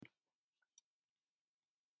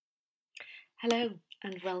Hello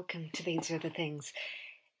and welcome to These Are the Things.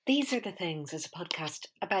 These Are the Things is a podcast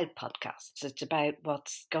about podcasts. It's about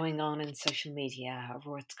what's going on in social media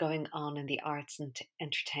or what's going on in the arts and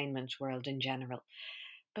entertainment world in general.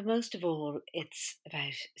 But most of all, it's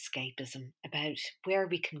about escapism, about where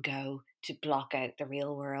we can go to block out the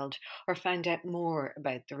real world or find out more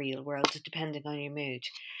about the real world, depending on your mood.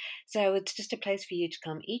 So it's just a place for you to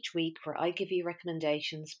come each week where I give you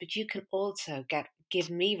recommendations, but you can also give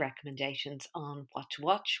me recommendations on what to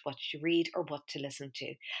watch, what to read, or what to listen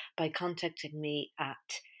to by contacting me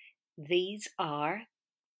at these are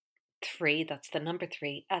three, that's the number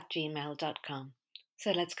three, at gmail.com.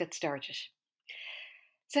 So let's get started.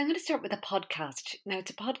 So I'm going to start with a podcast. Now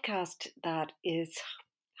it's a podcast that is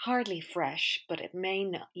hardly fresh, but it may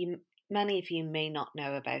not. Many of you may not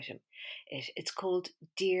know about him. It's called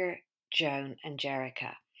Dear Joan and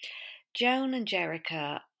Jericha. Joan and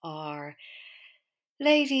Jericha are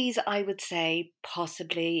ladies, I would say,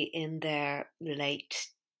 possibly in their late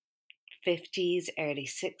 50s, early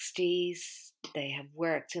 60s. They have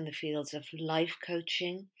worked in the fields of life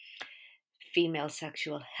coaching, female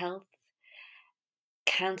sexual health,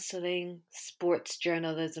 counselling, sports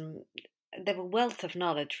journalism. They have a wealth of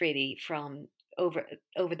knowledge, really, from over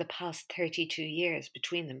the past 32 years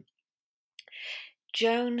between them.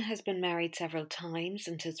 Joan has been married several times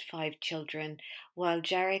and has 5 children, while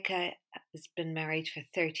Jericha has been married for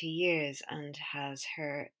 30 years and has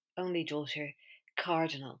her only daughter,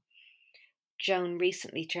 Cardinal. Joan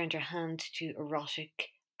recently turned her hand to erotic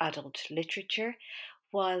adult literature,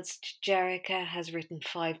 whilst Jericha has written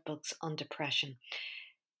 5 books on depression.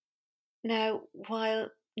 Now,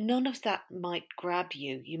 while none of that might grab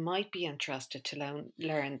you, you might be interested to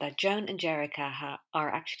learn that Joan and Jericha are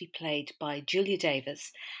actually played by Julia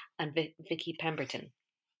Davis and Vicky Pemberton.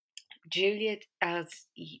 Julia, as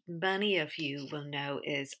many of you will know,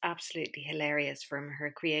 is absolutely hilarious from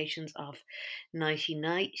her creations of Nighty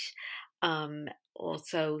Night,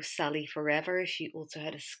 also Sally Forever. She also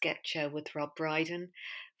had a sketch show with Rob Brydon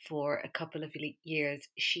for a couple of years.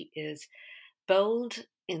 She is bold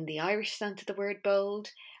in the Irish sense of the word bold.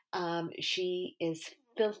 She is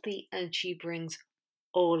filthy and she brings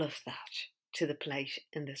all of that to the plate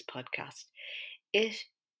in this podcast. It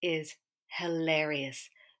is hilarious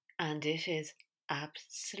and it is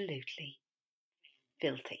absolutely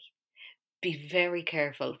filthy. Be very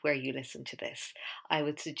careful where you listen to this. I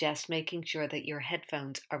would suggest making sure that your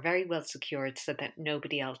headphones are very well secured so that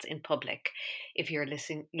nobody else in public, if you're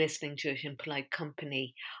listening to it in polite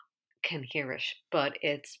company, can hear it. But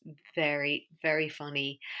it's very, very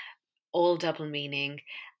funny, all double meaning.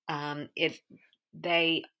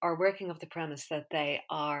 They are working off the premise that they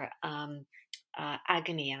are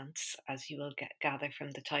agony ants, as you will gather from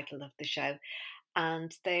the title of the show,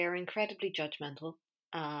 and they are incredibly judgmental.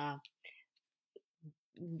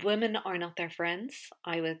 Women are not their friends.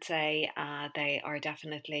 I would say they are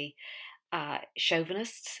definitely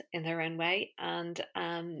chauvinists in their own way and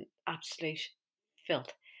absolute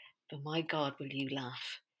filth. But my God, will you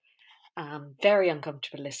laugh? Very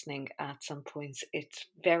uncomfortable listening at some points. It's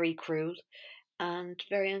very cruel and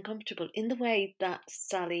very uncomfortable in the way that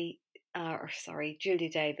Julia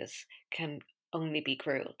Davis can only be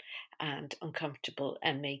cruel and uncomfortable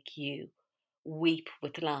and make you weep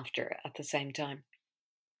with laughter at the same time.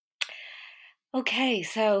 Okay,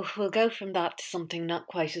 so we'll go from that to something not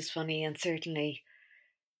quite as funny and certainly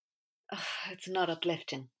it's not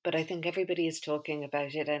uplifting, but I think everybody is talking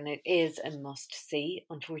about it and it is a must see,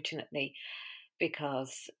 unfortunately,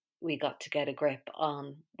 because we got to get a grip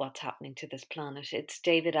on what's happening to this planet. It's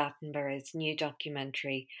David Attenborough's new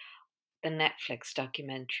documentary, the Netflix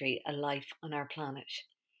documentary, A Life on Our Planet.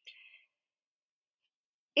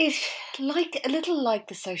 It's a little like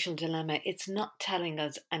The Social Dilemma. It's not telling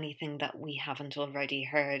us anything that we haven't already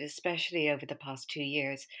heard, especially over the past 2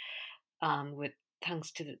 years, with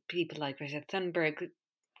thanks to the people like Greta Thunberg.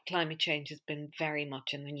 Climate change has been very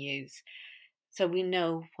much in the news. So we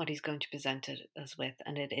know what he's going to present us with,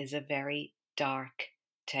 and it is a very dark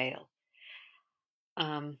tale.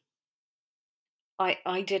 I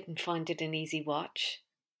didn't find it an easy watch.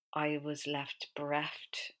 I was left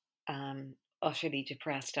bereft, utterly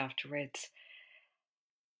depressed afterwards.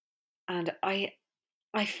 And I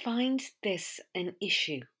find this an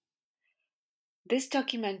issue. This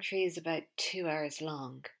documentary is about 2 hours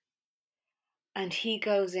long, and he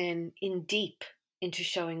goes in deep into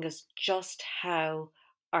showing us just how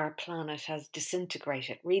our planet has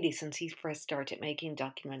disintegrated, really, since he first started making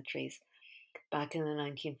documentaries back in the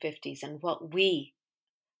 1950s, and what we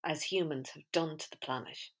as humans have done to the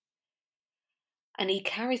planet. And he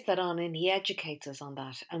carries that on and he educates us on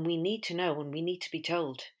that, and we need to know and we need to be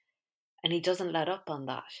told. and he doesn't let up on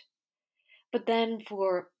that. But then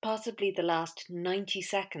for possibly the last 90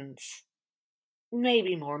 seconds,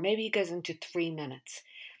 maybe more, maybe he goes into 3 minutes,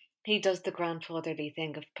 he does the grandfatherly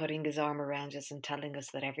thing of putting his arm around us and telling us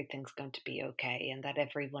that everything's going to be okay and that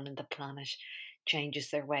everyone on the planet changes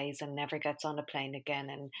their ways and never gets on a plane again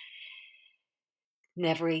and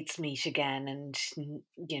never eats meat again and,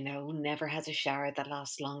 never has a shower that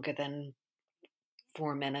lasts longer than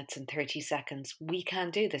 4 minutes and 30 seconds. We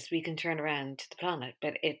can do this. We can turn around the planet.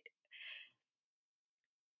 But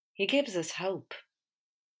he gives us hope.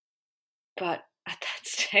 But at that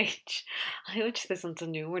stage, I watched this on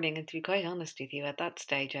Sunday morning, and to be quite honest with you, at that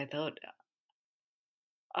stage, I thought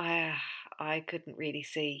I couldn't really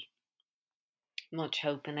see much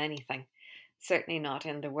hope in anything. Certainly not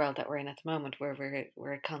in the world that we're in at the moment, where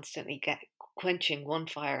we're constantly quenching one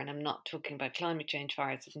fire, and I'm not talking about climate change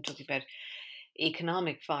fires. I'm talking about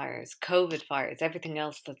economic fires, COVID fires, everything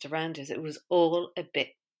else that's around us. It was all a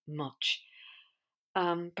bit much.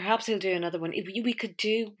 Perhaps he'll do another one. We could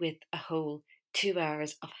do with a whole 2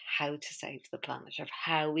 hours of how to save the planet, of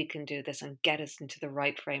how we can do this and get us into the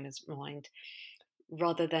right frame of mind,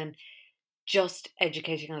 rather than just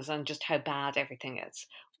educating us on just how bad everything is.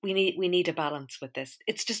 We need a balance with this.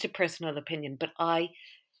 It's just a personal opinion, but I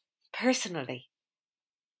personally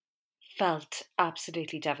felt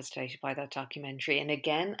absolutely devastated by that documentary. And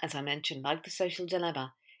again, as I mentioned, like The Social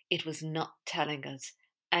Dilemma, it was not telling us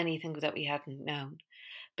anything that we hadn't known.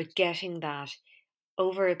 But getting that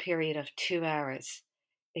over a period of 2 hours,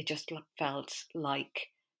 it just felt like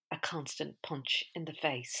a constant punch in the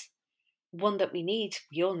face. One that we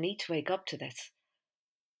all need to wake up to this.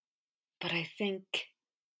 But I think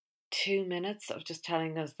 2 minutes of just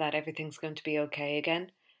telling us that everything's going to be okay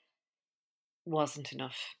again wasn't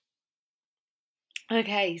enough.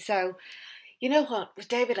 Okay, so you know what? With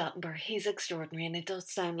David Attenborough, he's extraordinary, and it does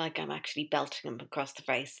sound like I'm actually belting him across the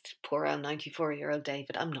face. Poor old 94-year-old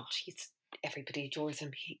David. I'm not. Everybody adores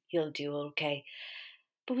him. He'll do okay.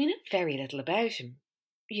 But we know very little about him.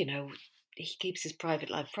 He keeps his private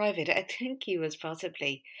life private. I think he was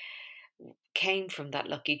possibly came from that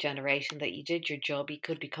lucky generation that you did your job, you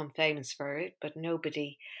could become famous for it, but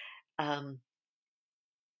nobody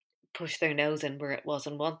pushed their nose in where it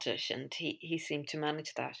wasn't wanted, and he seemed to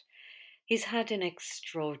manage that. He's had an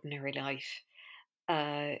extraordinary life.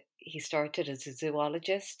 He started as a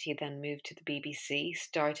zoologist. He then moved to the BBC,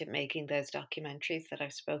 started making those documentaries that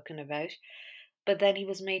I've spoken about. But then he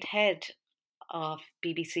was made head of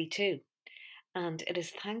BBC Two. And it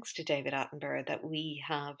is thanks to David Attenborough that we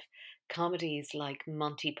have comedies like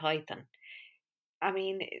Monty Python. I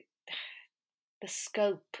mean, the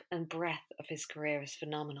scope and breadth of his career is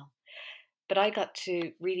phenomenal. But I got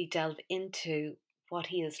to really delve into what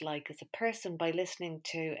he is like as a person by listening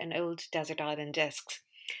to an old Desert Island Discs.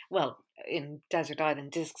 Well, in Desert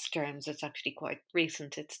Island Discs terms, it's actually quite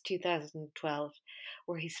recent. It's 2012,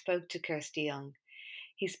 where he spoke to Kirsty Young.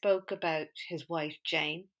 He spoke about his wife,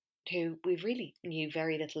 Jane, who we really knew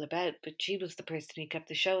very little about, but she was the person who kept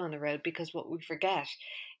the show on the road, because what we forget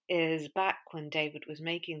is back when David was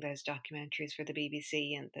making those documentaries for the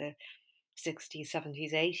BBC in the 60s,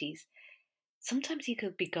 70s, 80s, sometimes he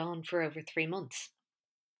could be gone for over 3 months.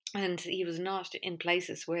 And he was not in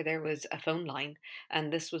places where there was a phone line,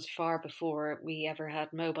 and this was far before we ever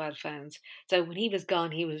had mobile phones. So when he was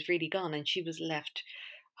gone, he was really gone, and she was left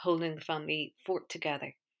holding the family fort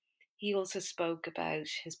together. He also spoke about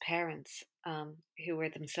his parents, who were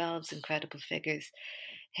themselves incredible figures.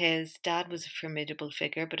 His dad was a formidable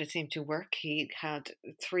figure, but it seemed to work. He had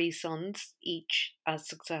 3 sons, each as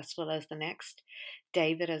successful as the next.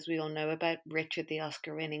 David, as we all know about, Richard, the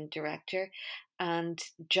Oscar winning director, and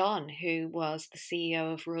John, who was the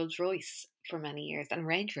CEO of Rolls Royce for many years, and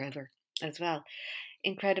Range Rover as well.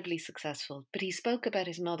 Incredibly successful. But he spoke about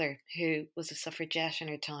his mother, who was a suffragette in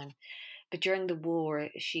her time. But during the war,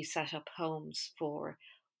 she set up homes for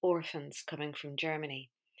orphans coming from Germany.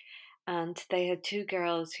 And they had 2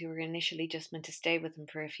 girls who were initially just meant to stay with them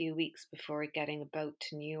for a few weeks before getting a boat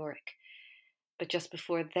to New York. But just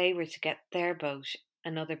before they were to get their boat,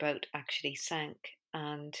 another boat actually sank,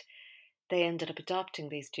 and they ended up adopting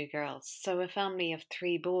these 2 girls. So a family of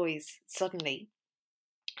 3 boys suddenly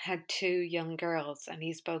had 2 young girls, and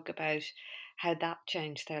he spoke about how that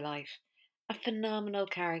changed their life. A phenomenal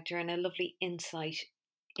character and a lovely insight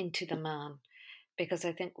into the man, because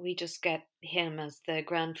I think we just get him as the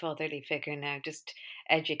grandfatherly figure now, just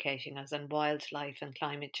educating us on wildlife and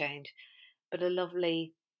climate change. But I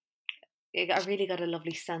really got a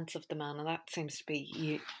lovely sense of the man, and that seems to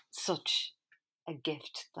be such a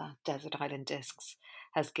gift that Desert Island Discs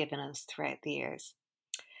has given us throughout the years.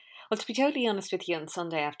 Well, to be totally honest with you, on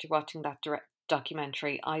Sunday after watching that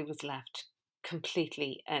documentary, I was left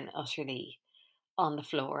completely and utterly on the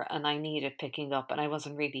floor, and I needed picking up, and I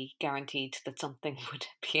wasn't really guaranteed that something would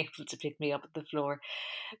be able to pick me up at the floor.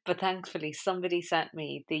 But thankfully, somebody sent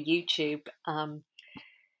me the YouTube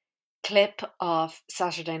clip of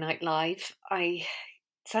Saturday Night Live.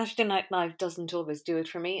 Saturday Night Live doesn't always do it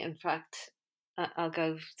for me. In fact, I'll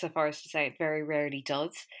go so far as to say it very rarely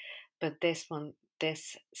does. But this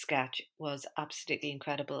sketch was absolutely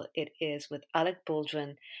incredible. It is with Alec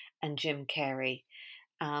Baldwin and Jim Carey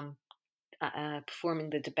performing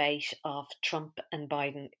the debate of Trump and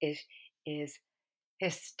Biden. It is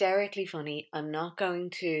hysterically funny. I'm not going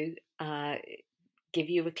to give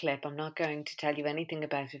you a clip. I'm not going to tell you anything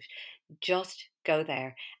about it. Just go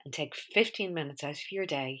there and take 15 minutes out of your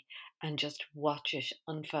day and just watch it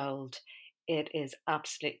unfold. It is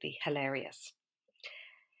absolutely hilarious.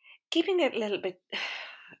 Keeping it a little bit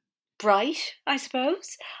bright, I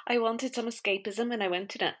suppose. I wanted some escapism and I went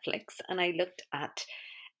to Netflix and I looked at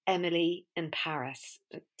Emily in Paris.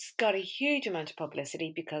 It's got a huge amount of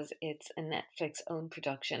publicity because it's a Netflix own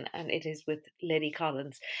production and it is with Lily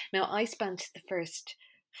Collins. Now, I spent the first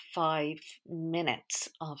 5 minutes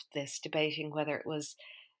of this debating whether it was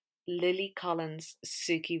Lily Collins,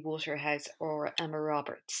 Suki Waterhouse, or Emma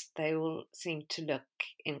Roberts. They all seem to look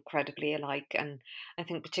incredibly alike, and I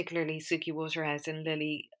think particularly Suki Waterhouse and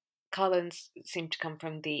Lily Collins seem to come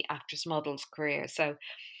from the actress model's career. So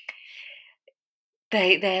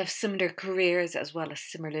they have similar careers as well as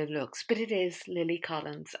similar looks, but it is Lily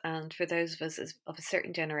Collins, and for those of us of a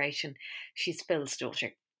certain generation, she's Phil's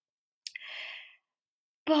daughter.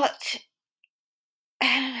 But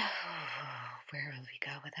where will we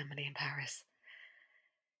go with Emily in Paris?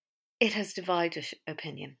 It has divided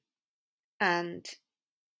opinion, and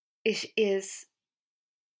it is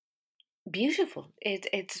beautiful.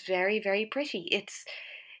 It's very, very pretty.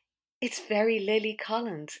 It's very Lily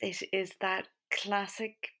Collins. It is that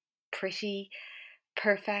classic, pretty,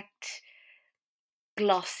 perfect,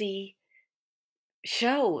 glossy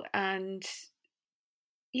show. And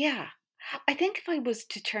yeah, I think if I was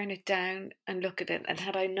to turn it down and look at it, and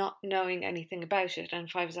had I not knowing anything about it, and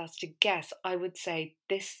if I was asked to guess, I would say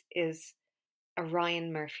this is a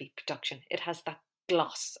Ryan Murphy production. It has that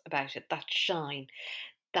gloss about it, that shine,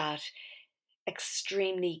 that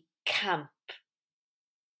extremely camp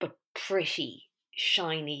but pretty,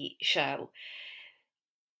 shiny show.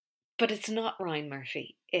 But it's not Ryan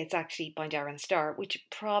Murphy. It's actually by Darren Star, which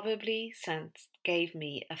probably gave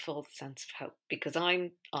me a false sense of hope because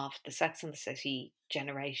I'm of the Sex and the City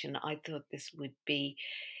generation. I thought this would be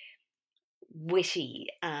witty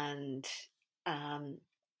and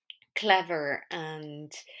clever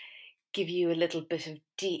and give you a little bit of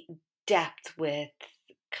depth with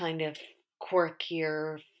kind of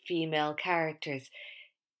quirkier female characters.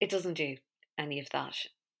 It doesn't do any of that.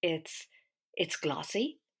 It's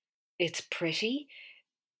glossy. It's pretty.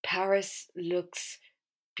 Paris looks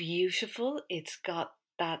beautiful. It's got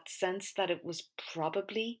that sense that it was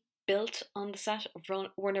probably built on the set of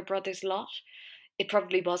Warner Brothers' lot. It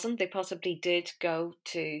probably wasn't. They possibly did go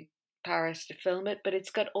to Paris to film it, but it's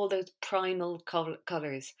got all those primal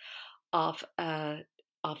colours of a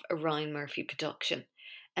Ryan Murphy production,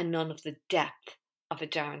 and none of the depth of a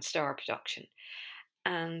Darren Star production.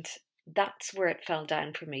 And that's where it fell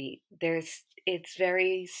down for me. It's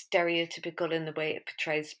very stereotypical in the way it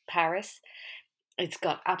portrays Paris. It's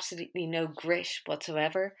got absolutely no grit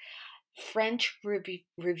whatsoever. French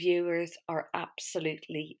reviewers are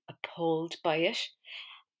absolutely appalled by it.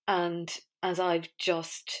 And as I've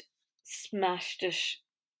just smashed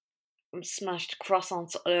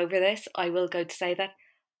croissants all over this, I will go to say that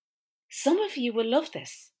some of you will love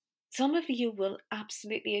this. Some of you will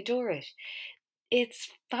absolutely adore it. It's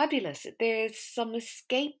fabulous. There's some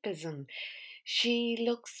escapism. She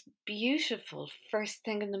looks beautiful first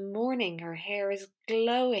thing in the morning. Her hair is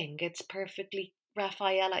glowing. It's perfectly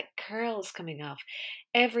Raphaelite curls coming off.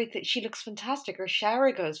 Everything. She looks fantastic. Her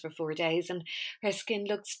shower goes for 4 days and her skin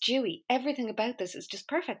looks dewy. Everything about this is just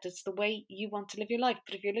perfect. It's the way you want to live your life.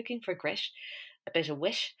 But if you're looking for grit, a bit of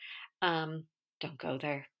wish, don't go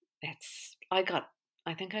there. I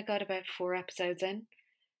think I got about 4 episodes in,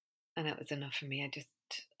 and that was enough for me.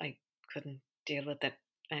 I couldn't deal with it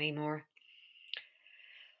anymore.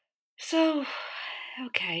 So,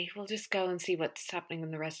 okay, we'll just go and see what's happening in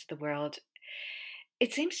the rest of the world.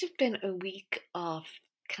 It seems to have been a week of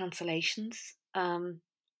cancellations, or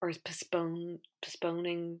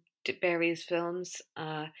postponing various films.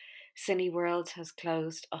 Cineworld has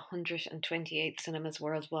closed 128 cinemas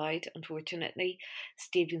worldwide, unfortunately.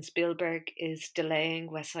 Steven Spielberg is delaying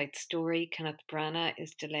West Side Story. Kenneth Branagh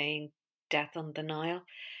is delaying Death on the Nile.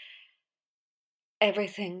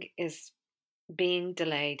 Everything is being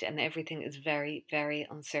delayed and everything is very, very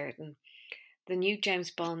uncertain. The new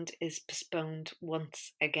James Bond is postponed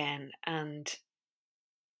once again, and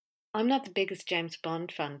I'm not the biggest James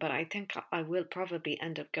Bond fan, but I think I will probably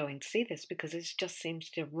end up going to see this because it just seems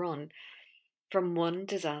to run from one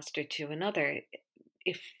disaster to another.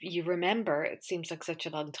 If you remember, it seems like such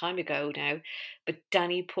a long time ago now, but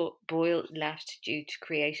Danny Boyle left due to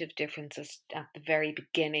creative differences at the very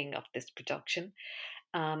beginning of this production.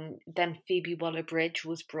 Then Phoebe Waller-Bridge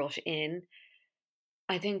was brought in,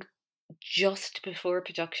 I think, just before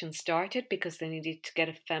production started because they needed to get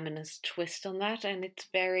a feminist twist on that, and it's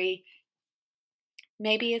very,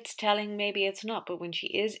 maybe it's telling, maybe it's not, but when she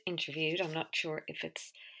is interviewed, I'm not sure if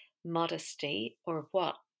it's modesty or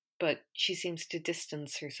what, but she seems to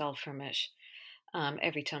distance herself from it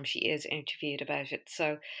every time she is interviewed about it.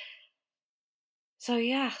 So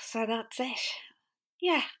yeah, so that's it.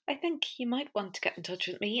 Yeah, I think you might want to get in touch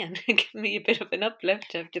with me and give me a bit of an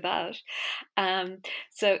uplift after that.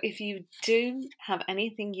 So if you do have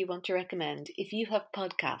anything you want to recommend, if you have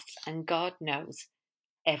podcasts, and God knows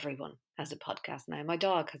everyone has a podcast now. My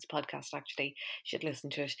dog has a podcast, actually. You should listen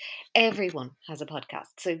to it. Everyone has a podcast.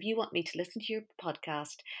 So if you want me to listen to your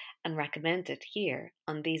podcast and recommend it here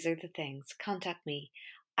on These Are the Things, contact me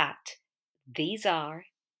at theseare3,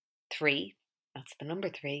 that's the number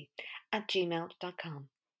 3, at gmail.com.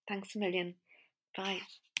 Thanks a million. Bye.